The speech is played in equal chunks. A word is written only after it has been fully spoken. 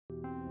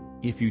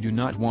If you do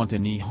not want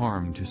any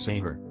harm to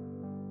Seher,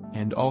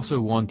 and also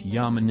want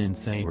Yaman and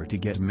Seher to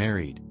get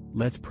married,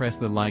 let's press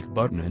the like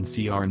button and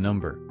see our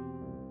number.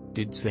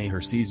 Did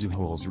Seher see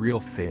Zuhal's real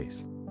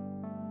face?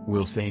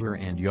 Will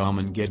Seher and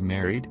Yaman get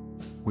married?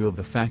 Will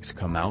the facts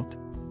come out?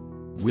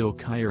 Will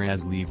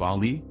Kairaz leave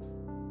Ali?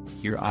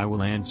 Here I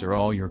will answer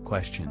all your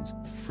questions,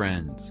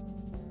 friends.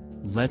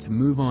 Let's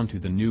move on to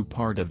the new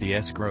part of the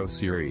escrow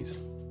series.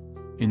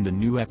 In the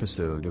new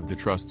episode of the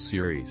Trust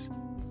series,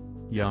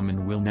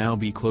 Yaman will now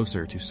be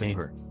closer to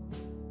Seher,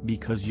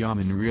 because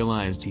Yaman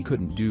realized he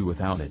couldn't do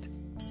without it.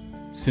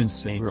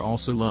 Since Seher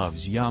also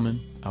loves Yaman,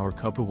 our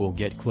couple will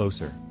get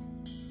closer.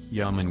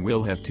 Yaman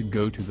will have to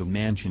go to the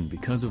mansion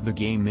because of the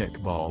game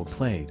Iqbal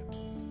played.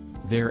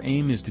 Their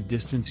aim is to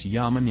distance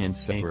Yaman and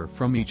Seher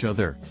from each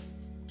other.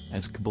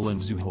 As Iqbal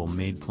and Zuhal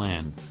made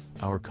plans,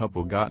 our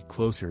couple got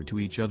closer to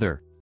each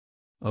other.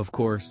 Of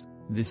course,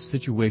 this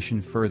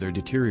situation further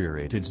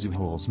deteriorated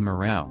Zuhal's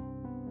morale.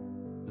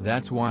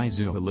 That's why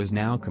Zuhal is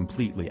now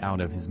completely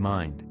out of his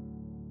mind.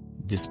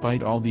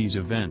 Despite all these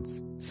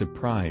events,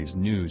 surprise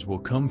news will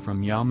come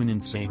from Yaman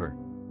and Seher.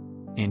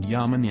 And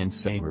Yaman and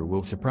Seher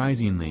will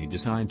surprisingly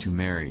decide to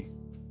marry.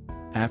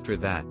 After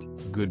that,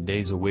 good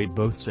days await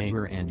both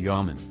Seher and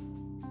Yaman.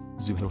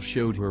 Zuhal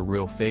showed her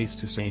real face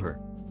to Seher.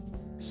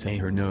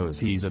 Seher knows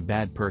he's a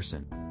bad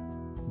person.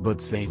 But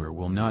Seher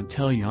will not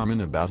tell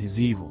Yaman about his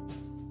evil.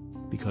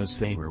 Because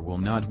Seher will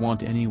not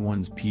want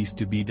anyone's peace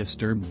to be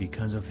disturbed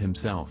because of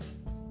himself.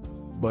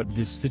 But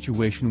this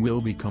situation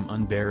will become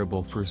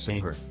unbearable for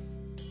Seher.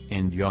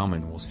 And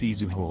Yaman will see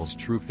Zuhal's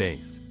true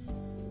face.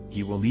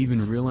 He will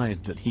even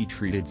realize that he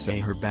treated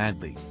Seher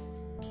badly.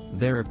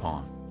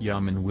 Thereupon,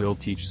 Yaman will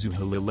teach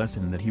Zuhal a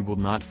lesson that he will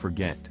not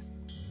forget.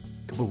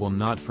 Iqbal will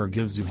not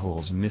forgive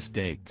Zuhal's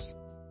mistakes.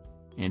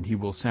 And he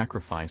will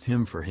sacrifice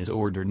him for his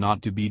order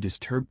not to be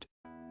disturbed.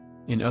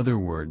 In other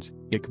words,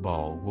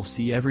 Iqbal will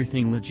see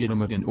everything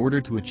legitimate in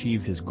order to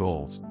achieve his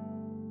goals.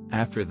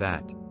 After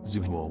that,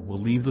 Zuhal will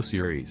leave the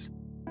series.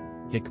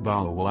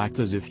 Iqbal will act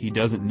as if he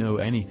doesn't know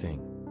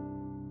anything.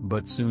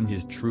 But soon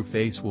his true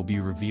face will be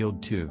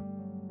revealed too.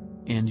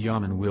 And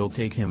Yaman will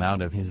take him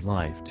out of his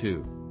life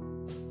too.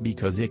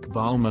 Because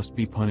Iqbal must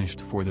be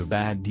punished for the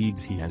bad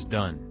deeds he has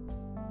done.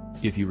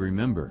 If you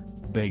remember,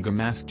 Begum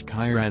asked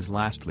Kairaz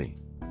lastly.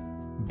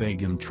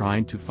 Begum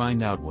tried to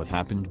find out what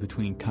happened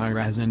between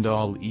Kairaz and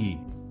Ali.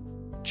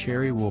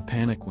 Cherry will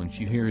panic when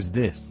she hears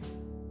this.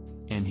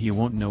 And he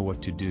won't know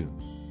what to do.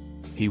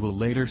 He will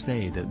later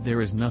say that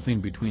there is nothing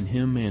between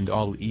him and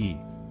Ali.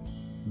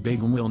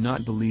 Begum will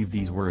not believe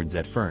these words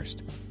at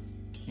first.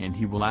 And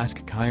he will ask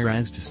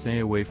Kairaz to stay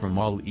away from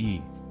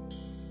Ali.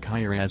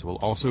 Kairaz will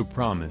also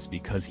promise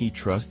because he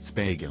trusts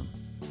Begum.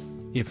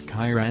 If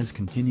Kairaz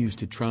continues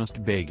to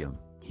trust Begum,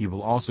 he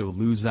will also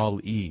lose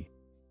Ali.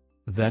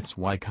 That's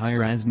why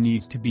Kairaz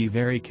needs to be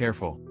very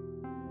careful.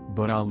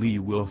 But Ali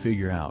will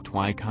figure out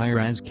why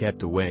Kairaz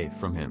kept away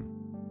from him.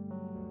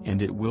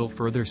 And it will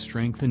further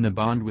strengthen the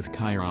bond with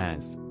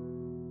Kairaz.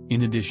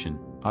 In addition,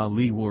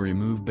 Ali will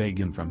remove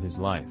Begum from his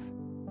life.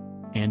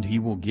 And he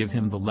will give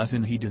him the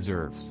lesson he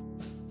deserves.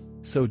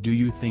 So do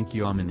you think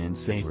Yaman and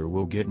Seher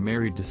will get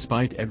married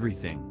despite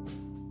everything?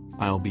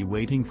 I'll be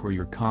waiting for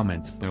your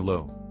comments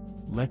below.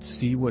 Let's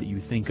see what you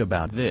think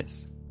about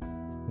this.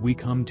 We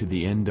come to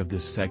the end of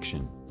this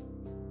section.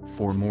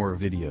 For more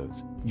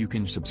videos, you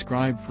can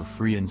subscribe for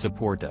free and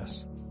support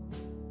us.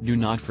 Do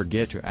not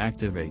forget to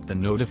activate the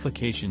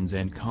notifications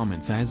and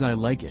comments as I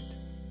like it.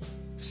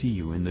 See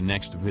you in the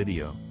next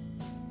video.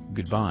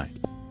 Goodbye.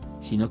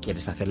 Si no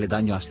quieres hacerle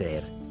daño a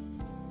Seher.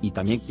 Y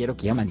también quiero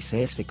que Yaman y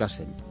Seher se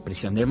casen,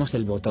 presionemos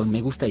el botón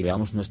me gusta y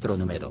veamos nuestro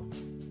número.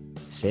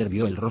 ¿Seher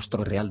vio el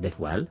rostro real de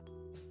Fual?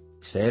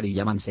 ¿Seher y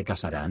Yaman se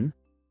casarán?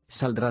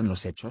 ¿Saldrán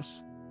los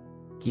hechos?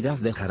 ¿Kiraz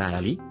dejará a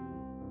Ali?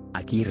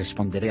 Aquí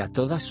responderé a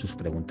todas sus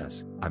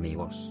preguntas,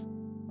 amigos.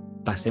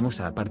 Pasemos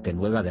a la parte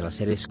nueva de la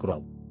serie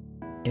Scroll.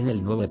 En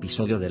el nuevo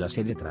episodio de la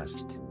serie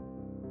Trust,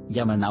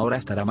 Yaman ahora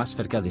estará más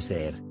cerca de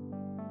Seher.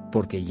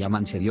 Porque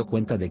Yaman se dio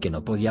cuenta de que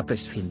no podía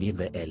prescindir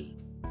de él.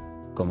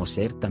 Como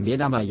Seher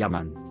también ama a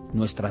Yaman,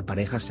 nuestra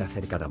pareja se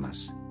acercará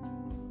más.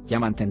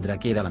 Yaman tendrá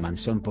que ir a la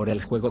mansión por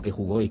el juego que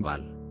jugó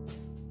Iqbal.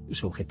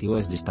 Su objetivo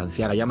es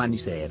distanciar a Yaman y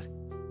Seher.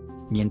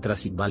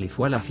 Mientras Iqbal y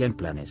Fual hacían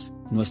planes,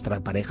 nuestra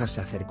pareja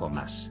se acercó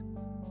más.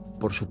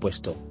 Por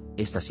supuesto,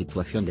 esta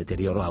situación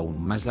deterioró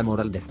aún más la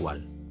moral de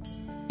Fual.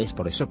 Es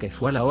por eso que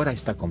Fual ahora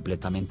está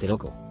completamente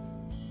loco.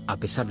 A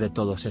pesar de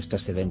todos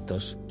estos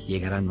eventos,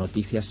 llegarán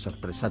noticias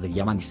sorpresa de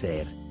Yaman y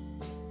Seher.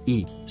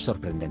 Y,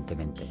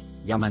 sorprendentemente,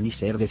 Yaman y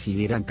Seher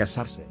decidirán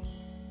casarse.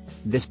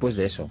 Después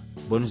de eso,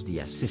 buenos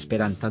días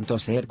esperan tanto a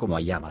Seher como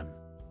a Yaman.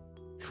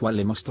 Fual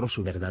le mostró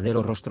su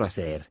verdadero rostro a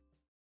Seher.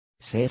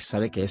 Seher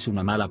sabe que es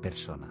una mala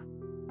persona.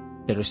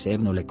 Pero Seher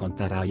no le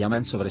contará a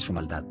Yaman sobre su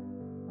maldad.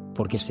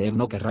 Porque Seher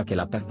no querrá que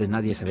la paz de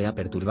nadie se vea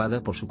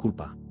perturbada por su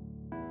culpa.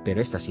 Pero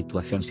esta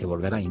situación se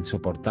volverá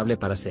insoportable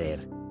para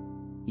Seher.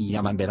 Y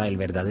Yaman verá el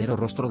verdadero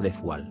rostro de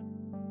Fual.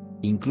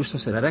 Incluso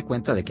se dará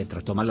cuenta de que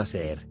trató mal a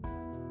Seher.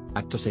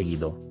 Acto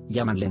seguido,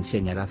 Yaman le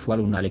enseñará a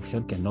Fual una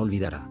lección que no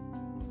olvidará.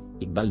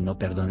 Iqbal no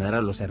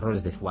perdonará los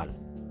errores de Fual.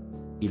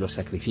 Y los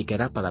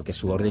sacrificará para que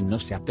su orden no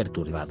sea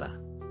perturbada.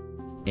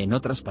 En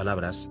otras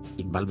palabras,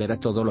 Iqbal verá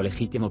todo lo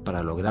legítimo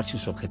para lograr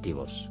sus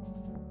objetivos.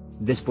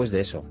 Después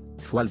de eso,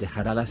 Fual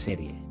dejará la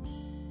serie.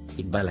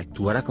 Iqbal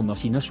actuará como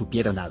si no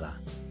supiera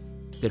nada.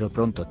 Pero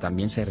pronto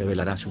también se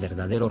revelará su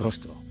verdadero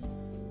rostro.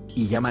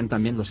 Y Yaman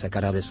también lo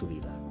sacará de su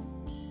vida.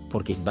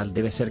 Porque Iqbal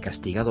debe ser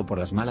castigado por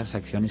las malas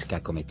acciones que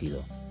ha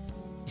cometido.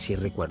 Si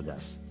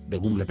recuerdas,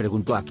 Begum le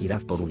preguntó a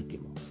Kiraz por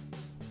último.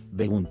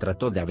 Begum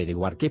trató de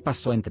averiguar qué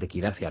pasó entre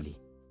Kiraz y Ali.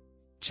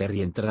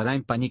 Cherry entrará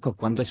en pánico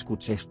cuando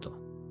escuche esto.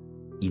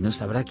 Y no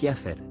sabrá qué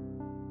hacer.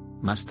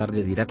 Más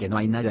tarde dirá que no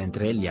hay nada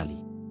entre él y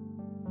Ali.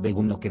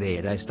 Begum no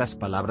creerá estas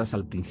palabras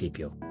al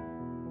principio.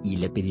 Y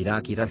le pedirá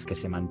a Kiraz que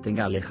se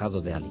mantenga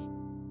alejado de Ali.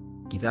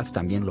 Kiraz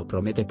también lo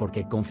promete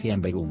porque confía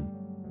en Begum.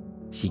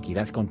 Si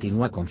Kiraz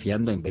continúa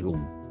confiando en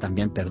Begum,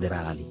 también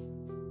perderá a Ali.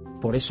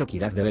 Por eso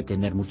Kiraz debe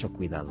tener mucho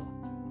cuidado.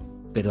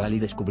 Pero Ali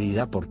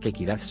descubrirá por qué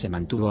Kiraz se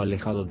mantuvo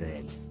alejado de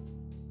él.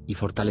 Y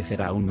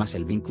fortalecerá aún más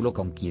el vínculo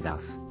con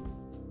Kiraz.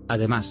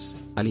 Además,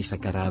 Ali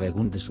sacará a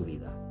Begum de su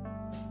vida.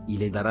 Y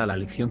le dará la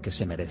lección que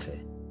se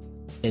merece.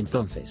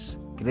 Entonces,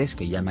 ¿crees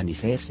que Yaman y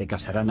Seher se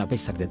casarán a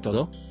pesar de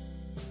todo?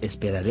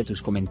 Esperaré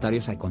tus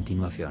comentarios a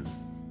continuación.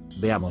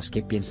 Veamos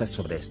qué piensas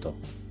sobre esto.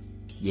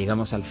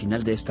 Llegamos al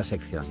final de esta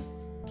sección.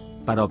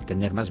 Para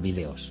obtener más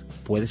videos,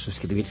 puedes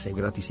suscribirse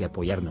gratis y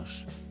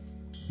apoyarnos.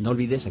 No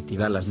olvides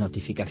activar las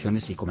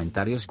notificaciones y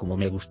comentarios como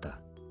me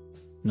gusta.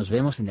 Nos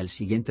vemos en el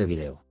siguiente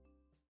video.